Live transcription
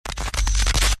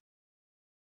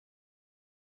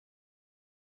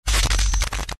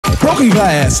broken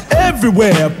glass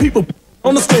everywhere. People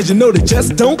on the stage, you know they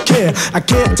just don't care. I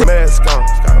can't tell. Mask on,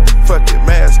 fuck it,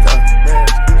 mask on,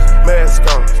 mask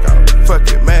on, fuck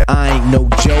it, mask. I ain't no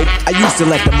joke. I used to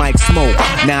let the mic smoke.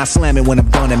 Now I slam it when I'm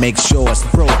done and make sure it's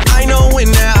broke. I know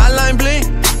when that hotline blink,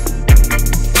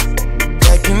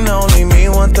 that can only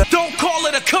mean one thing. Don't call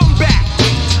it a comeback.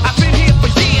 I've been here for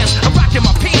years. I'm rocking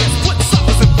my pants, foot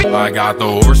suckers and I got the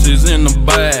horses in the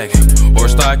bag.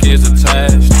 Horse stock is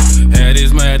attached. Head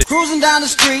is mad. Cruising down the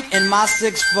street in my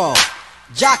 6'4",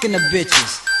 jocking the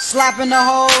bitches, slapping the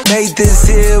hoes. Made this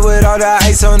here with all the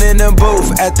ice on in the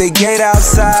booth. At the gate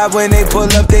outside when they pull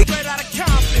up, they straight out of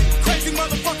Compton. Crazy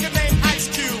motherfucker named Ice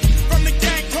Cube. From the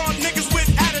gang called niggas with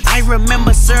attitude. I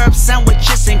remember syrup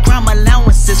sandwiches and crime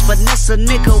allowances. Finesse a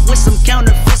nigga with some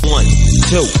counterfeits. 1,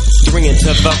 2, 3 into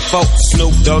the 4.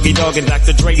 Snoop Doggy Dogg and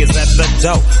Dr. Dre is at the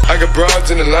door. I got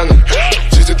broads in Atlanta,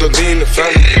 just to lean the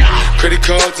family. Credit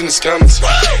cards in the scammers.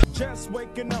 Just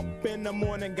waking up in the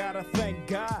morning, gotta thank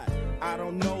God. I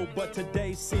don't know, but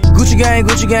today seems Gucci gang,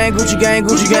 Gucci gang, Gucci gang,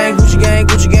 Gucci gang, Gucci gang,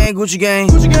 Gucci gang, Gucci gang,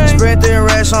 Gucci gang. Spread their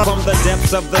ass on. From the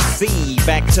depths of the sea,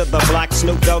 back to the block.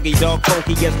 Snoop Doggy Dogg,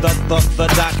 Funky is the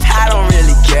doc. I don't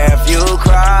really care if you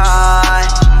cry.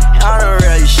 I don't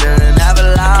really shouldn't have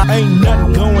a lie. ain't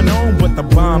nothing going on but the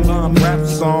bomb rap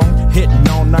song hitting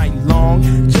all night long.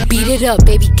 Beat it up,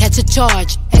 baby, catch a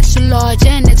charge. Extra large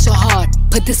and extra hard.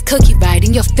 Put this cookie right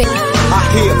in your face. I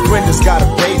hear Brenda's got a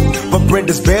baby, but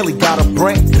Brenda's barely got a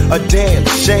brain. A damn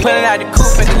shame. Pulling out the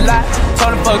coupe in the lot.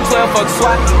 Told him fuck 12, fuck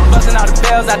SWAT. Busting all the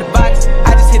bells out the box.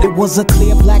 I just hit it. It was a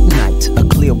clear black night, a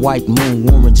clear white moon.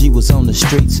 Warren G was on the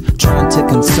streets trying to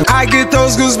consume. I get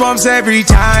those goosebumps every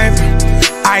time.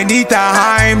 I need the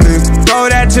Heimlich. Throw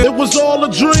that to. It was all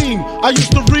a dream. I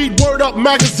used to read Word Up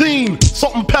magazine.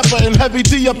 Salt and Pepper and Heavy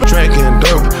D up. Drinking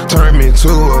dope turned me to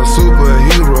a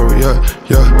superhero. Yeah.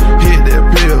 Hit that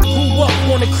pill. Grew up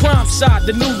on the crime side,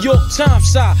 the New York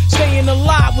Times side. Staying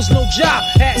alive was no job.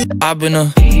 I've been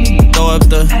throw up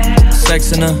the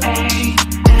sex in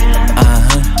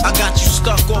I got you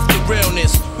stuck off the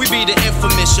realness. We be the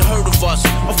infamous, you heard of us.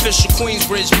 Official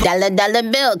Queensbridge.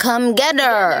 Dollar bill, come get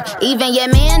her. Even your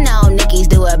man know Nicki's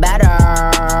do it better.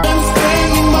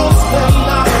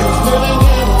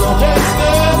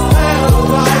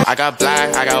 I got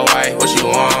black, I got white, what you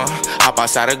want? Hop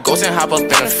outside a ghost and hop up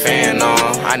in a fan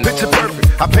on. Picture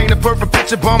perfect. I paint a perfect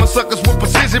picture. Bombing suckers with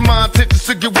precision. My intentions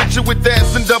to get with you with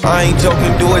ass and double. I ain't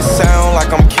joking, do it sound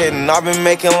like I'm kidding. I've been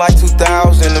making like 2,000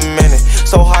 a minute.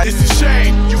 So high. It's a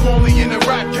shame you only in the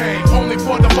rap game, only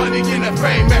for the money and the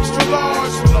fame. Extra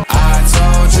large. I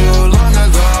told you long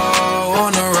ago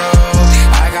on the road,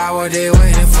 I got what they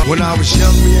waiting for. When I was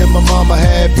young, me and my mama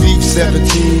had beef.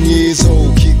 17 years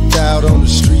old, kicked out on the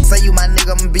street. Say you my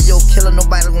nigga, I'ma be your killer.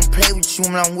 Nobody gon' play with you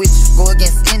when I'm with you. Go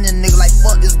against any nigga like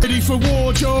fuck this. Ready for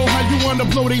war, Joe? How you wanna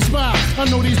blow they spot? I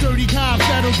know these dirty cops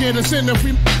that'll get us in if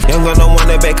we. Young got no one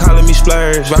that back calling me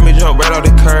splurge. Ride me jump right off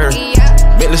the curb.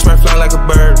 Bentley spray fly like a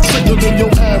bird. Sicker than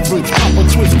your average. I'm a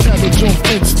twist cabbage on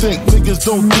instinct. Niggas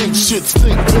don't think shit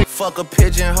stink. Fuck a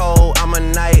pigeonhole. I'm a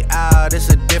night owl. It's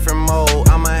a different mode.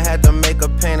 I'ma have to make a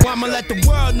penny. I'ma let the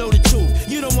world know the truth.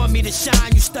 You don't want me to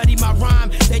shine. You study my rhyme,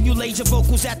 then you laser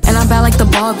vocals at. And I'm bad like the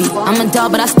Barbie. I'm a doll,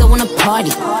 but I still wanna party.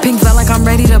 Pink felt like I'm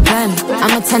ready to bend.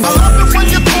 I'm a 10. I love it when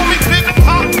you call me Big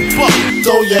Pop.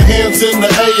 Throw your hands in the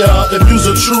air if you's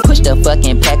a true. Push the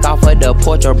fucking pack off of the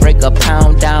porch or break a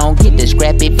pound down. Get the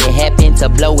scrap if it happen to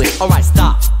blow it. Alright,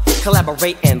 stop.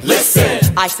 Collaborate and listen.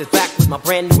 I sit back with my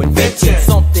brand new invention.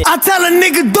 Something. I tell a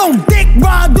nigga don't dick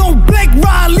ride, don't blink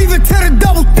ride, leave it to the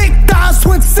double thick thighs,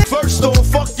 twin six. First off,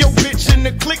 fuck your bitch in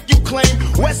the clique you claim.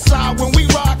 West side when we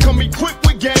ride, come equipped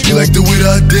with game. She like the way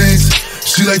that I dance.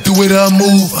 She like the way that I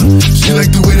move. She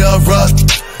like the way that I rock.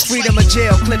 Freedom of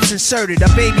jail, clips inserted. A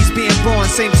baby's being born,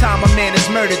 same time a man is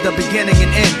murdered. The beginning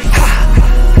and end.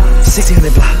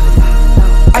 1600 block.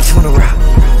 I just wanna rock.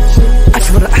 I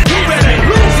just wanna. You better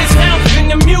lose yourself in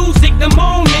the music. The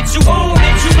moment you own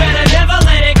it, you better never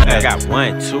let it go. I got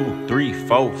 1, 2, 3,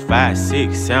 4, 5,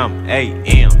 6, 7, 8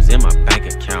 M's in my bank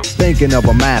account. Thinking of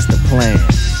a master plan.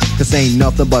 This ain't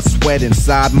nothing but sweat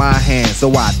inside my hands.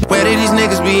 So I. Where did these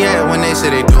niggas be at when they say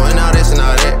they doing all this and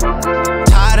all that?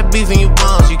 Tired of beefing you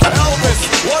bums, you can't.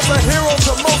 Elvis was a hero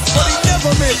to most, but he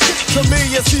never meant to me.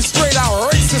 Yes, he's straight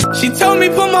out racist. She told me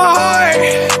put my heart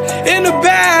in the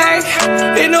bag.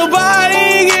 Ain't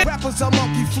nobody get. Rappers are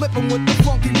monkey flipping with the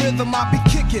funky rhythm. I be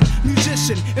kicking.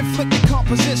 Musician, inflicting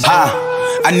composition.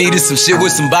 I needed some shit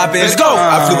with some bop in it. Let's go.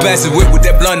 I flew past the whip with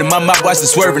that blunt in my mouth, watched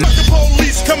it swerving. The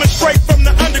police coming straight from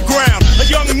the underground. A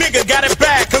young nigga got it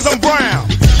bad cause I'm brown.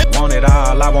 Want it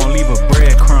all, I won't leave a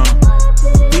breadcrumb.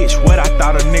 Bitch, what I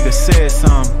thought a nigga said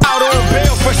some. Out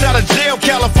of jail,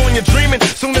 California dreaming.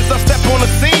 Soon as I step on the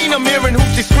scene, I'm hearing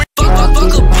hoochie scream.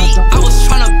 Fuck a beat, I was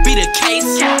tryna beat a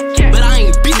case, but I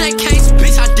ain't beat that case,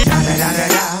 bitch, I did.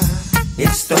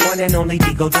 It's the one and only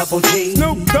Digo Double G.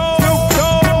 Snoop Dogg.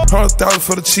 100,000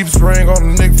 for the cheapest ring on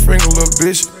the nigga finger, little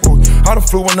bitch. I done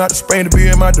flew one out to Spain to be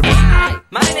in my division.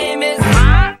 My name is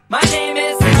what? My name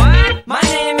is what? My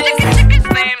name is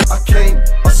I came,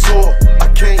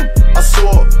 I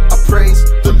saw, I praised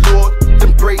the Lord,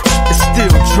 then break. It's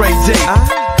still Dre Day,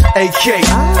 AK.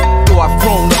 Though I've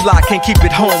grown the block, can't keep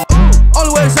it home.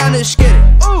 Only way to sign is skid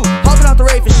it. Hopping out the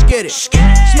rave and skid it.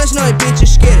 Smashing on that bitch and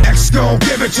skid it. X gon'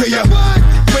 give it to you.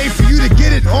 Wait for you to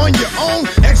get it on your own.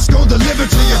 X gon' deliver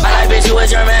to you. I bet you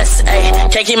was your mess, ayy.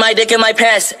 Can't keep my dick in my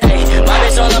pants, ayy. My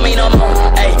bitch don't love me no more,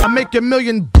 ayy. I make $1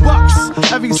 million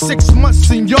every 6 months,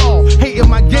 and y'all hating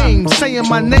my game, saying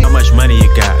my name. How much money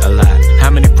you got? A lot. How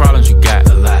many problems you got?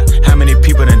 A lot. How many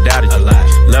people done doubted you? A lot.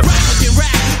 Love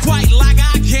quite like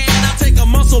I can. I take a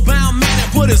muscle bound man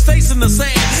and put his face in the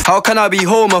sand. How can I be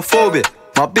homophobic?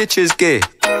 My bitch is gay.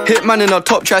 Hitman in a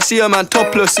top try, see a man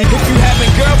topless. If you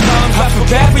having girl problems, I feel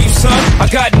bad for you, son. I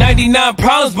got 99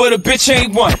 problems, but a bitch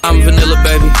ain't one. I'm vanilla,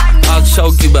 baby. I'll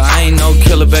choke you, but I ain't no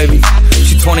killer, baby.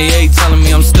 She 28, telling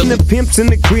me I'm still The pimp's in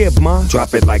the crib, ma.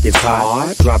 Drop it like it's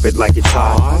hot. Drop it like it's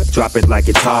hot. Drop it like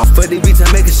it's hot. For the beats,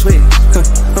 I make it sweet.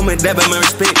 I'm a dab, I'm a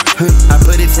respect. I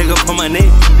put it, take up on my neck.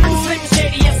 I'm Slim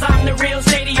Shady, yes, I'm the real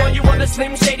Shady. All you other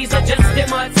Slim Shadys are just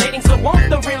imitating, so won't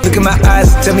the real. Look at my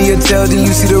eyes, tell me your tale, then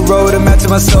you see the road. I'm matching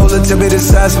my soul, and tell me the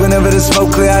size whenever the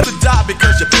smoke clear out. To die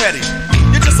because you're petty.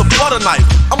 You're just a butter knife.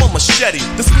 I'm a machete.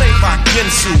 This slave by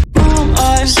Gensu.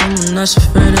 someone that's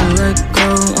afraid to let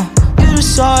go. You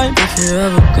decide if you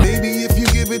ever go. Baby, if you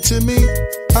give it to me,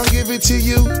 I'll give it to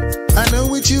you. I know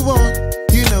what you want,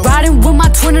 you know. Riding with my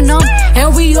twin and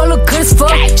and we all look good as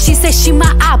fuck. She said she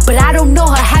my eye, but I don't know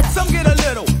her. Some get a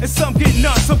little, and some get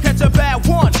none. Some catch a bad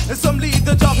one, and some leave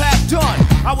the job half done.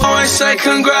 I would always say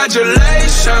congratulations.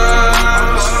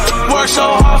 Work so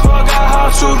hard, forgot how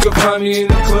to. You can find me in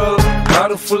the club,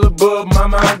 bottle full of bub.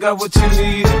 Mama, I got what you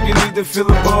need if you need to feel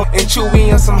a bub. And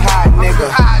Chewy on some hot nigga.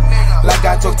 Like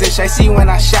I told Tish, I see when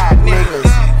I shot niggas.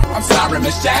 I'm sorry,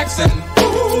 Miss Jackson.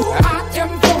 Ooh, I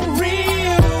am for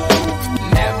real.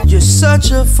 Never. You're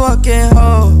such a fucking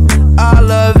hoe. I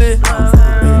love it.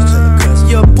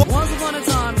 You're Once upon a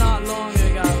time, not long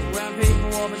ago, when people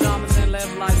wore pajamas and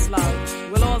lived life slow.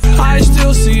 I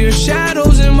still see your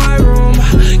shadows in my room.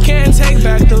 Can't take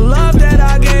back the love that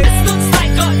I gave. This looks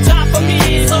like a job for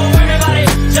me, so everybody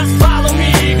just follow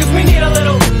me, cause we need a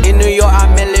little. In New York,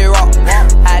 I merely rock.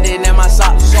 Had it in my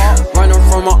socks, running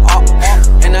from a up.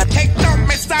 And I Hey, don't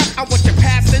miss out. I want you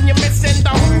passing, you're missing the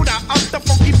hooter up the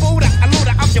funky Buddha. I load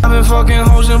up your. I've been fucking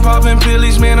hoes and popping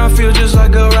pillies, man. I feel just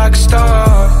like a rock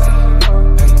star.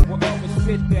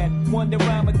 One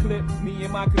rhyme clip, me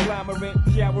and my conglomerate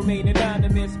shall remain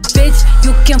anonymous. Bitch,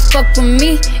 you can fuck with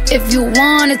me if you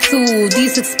wanted to.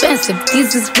 These expensive,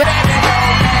 these is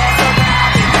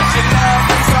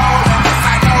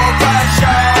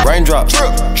Raindrop,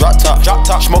 drop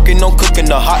top, smoking, no cooking,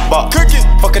 the hot box. Cooking,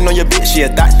 fucking on your bitch, yeah,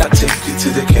 that. I take you to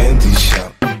the candy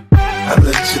shop. I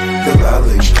let you the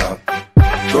lollipop.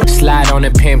 Slide on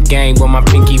the pimp gang with my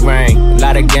pinky ring.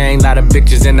 Lot of gang, lot of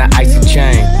bitches in the icy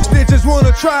chain. Snitches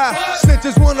wanna try,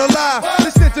 snitches wanna lie.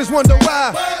 The snitches wonder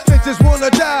why, snitches wanna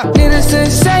die. Needless to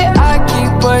say, I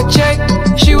keep a check.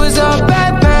 She was a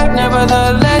bad,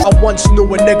 nevertheless. I once knew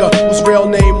a nigga whose real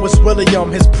name was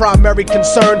William. His primary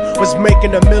concern was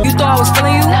making $1 million. You thought I was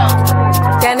feeling you?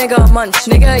 That nigga a munch.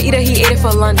 Nigga eat it, he ate it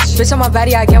for lunch. Bitch on my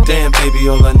body, I get. Damn, baby,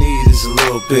 all I need is a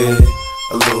little bit.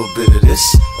 A little bit of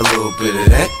this, a little bit of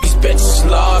that. These bitches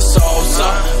love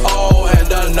salsa, oh, and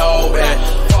I know it.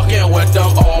 Fucking with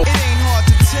them all. It ain't hard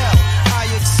to tell. I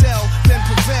excel, then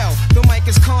prevail. The mic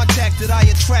is contacted, I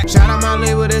attract. Shout out my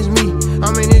label, that's me.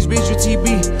 I'm in this bitch with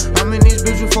TB. I'm in this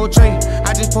bitch with 4J.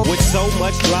 I just put. With so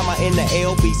much drama in the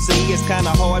LBC, it's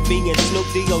kinda hard being Snoop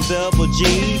Digo Double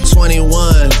G.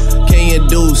 21, can you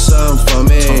do something for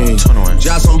me? 21.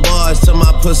 Drop some bars to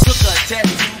my pussy. Took a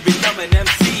tattoo, become an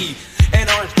MC. And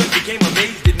Orange Cliff became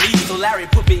amazed at me, so Larry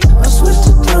put me. I switched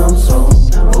to down zone,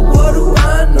 but what do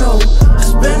I know?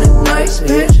 Just been a nice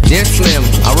bitch. Dear Slim,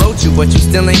 I wrote you, but you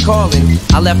still ain't calling.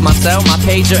 I left my cell, my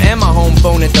pager, and my home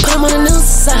phone at the. Put him on the news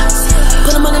side.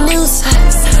 Put him on the news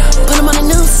side. Put him on the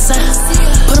news side.